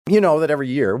You know that every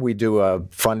year we do a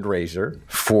fundraiser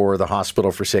for the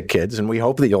Hospital for Sick Kids, and we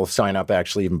hope that you'll sign up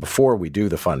actually even before we do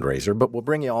the fundraiser, but we'll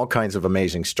bring you all kinds of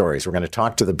amazing stories. We're going to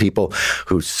talk to the people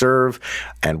who serve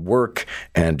and work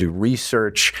and do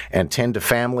research and tend to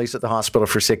families at the Hospital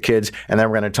for Sick Kids, and then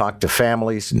we're going to talk to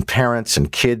families and parents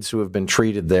and kids who have been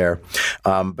treated there.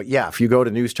 But yeah, if you go to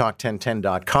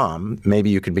newstalk1010.com, maybe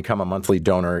you can become a monthly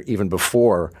donor even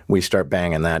before we start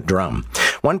banging that drum.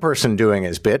 One person doing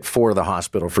his bit for the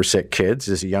Hospital for Sick Kids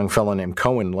is a young fellow named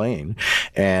Cohen Lane.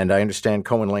 And I understand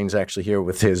Cohen Lane's actually here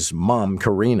with his mom,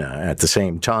 Karina, at the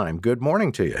same time. Good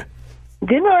morning to you.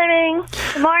 Good morning.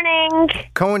 Good morning.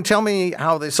 Cohen, tell me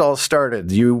how this all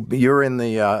started. You're in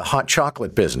the hot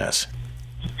chocolate business.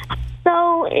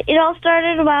 So it all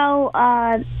started about,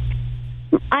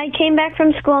 I came back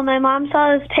from school and my mom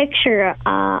saw this picture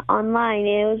online.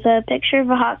 It was a picture of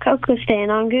a hot cocoa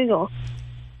stand on Google.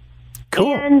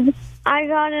 Cool. And I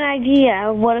got an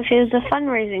idea. What if it was a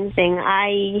fundraising thing?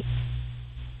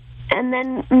 And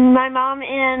then my mom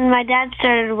and my dad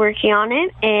started working on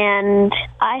it, and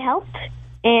I helped.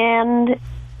 And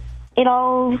it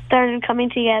all started coming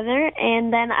together,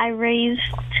 and then I raised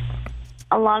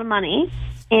a lot of money,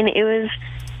 and it was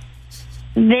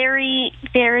very,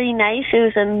 very nice. It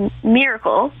was a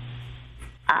miracle.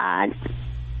 And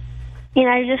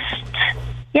I just,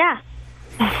 yeah.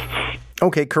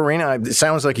 Okay, Karina, it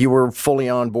sounds like you were fully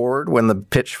on board when the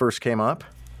pitch first came up.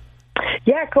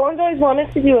 Yeah, Cohen's always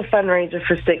wanted to do a fundraiser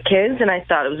for sick kids, and I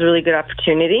thought it was a really good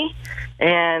opportunity.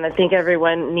 And I think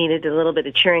everyone needed a little bit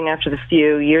of cheering after the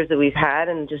few years that we've had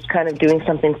and just kind of doing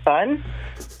something fun.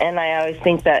 And I always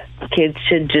think that kids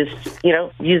should just,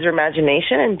 use their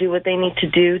imagination and do what they need to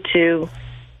do to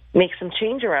make some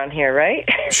change around here, right?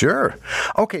 Sure.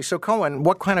 Okay, so Cohen,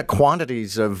 what kind of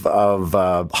quantities of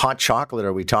hot chocolate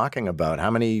are we talking about?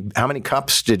 How many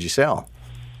cups did you sell?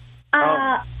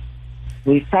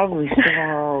 We probably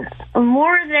sold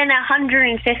more than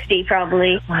 150,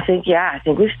 probably. I think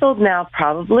we've sold now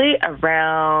probably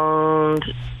around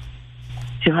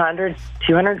 200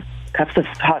 cups of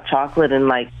hot chocolate in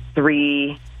like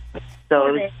 3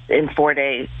 those in 4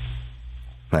 days.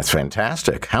 That's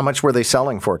fantastic. How much were they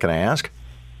selling for, can I ask?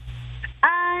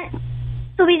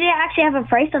 So we didn't actually have a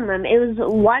price on them. It was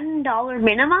 $1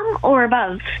 minimum or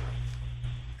above.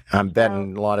 I'm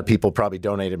betting a lot of people probably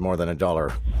donated more than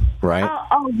 $1, right?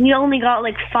 We only got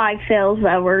like 5 sales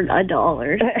that were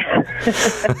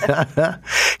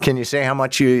 $1. Can you say how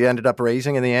much you ended up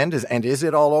raising in the end? Is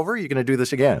it all over? Are you going to do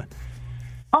this again?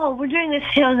 Oh, we're doing this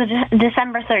till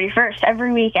December 31st,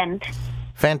 every weekend.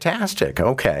 Fantastic.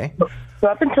 Okay. So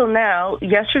up until now,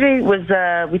 yesterday was,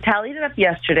 we tallied it up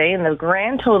yesterday, and the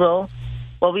grand total,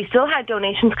 well, we still had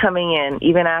donations coming in,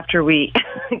 even after we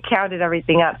counted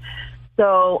everything up.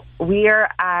 So we are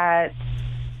at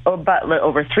about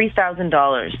over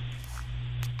 $3,000.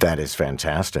 That is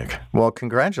fantastic. Well,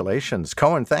 congratulations.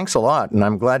 Cohen, thanks a lot, and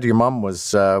I'm glad your mom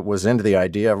was into the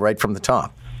idea right from the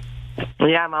top.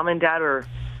 Yeah, Mom and Dad were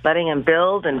letting him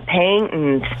build and paint,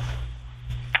 and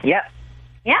yeah.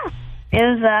 Yeah, it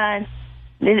was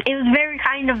very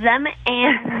kind of them,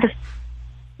 and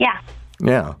yeah.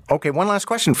 Yeah. Okay, one last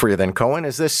question for you then, Cohen.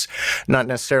 Is this not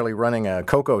necessarily running a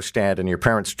cocoa stand in your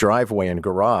parents' driveway and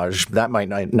garage? That might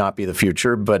not be the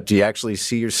future, but do you actually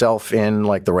see yourself in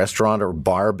like the restaurant or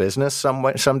bar business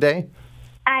someday?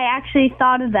 I actually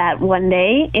thought of that one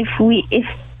day. If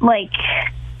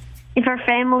our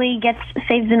family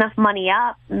saves enough money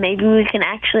up, maybe we can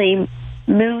actually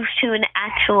move to an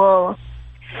actual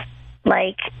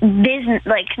business,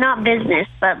 not business,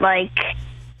 but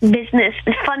business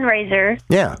fundraiser.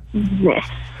 Yeah. Business.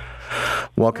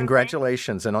 Well,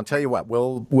 congratulations, and I'll tell you what,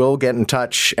 we'll get in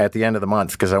touch at the end of the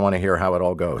month because I want to hear how it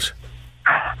all goes.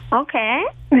 Okay.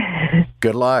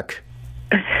 Good luck.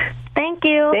 Thank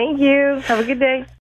you. Thank you. Have a good day.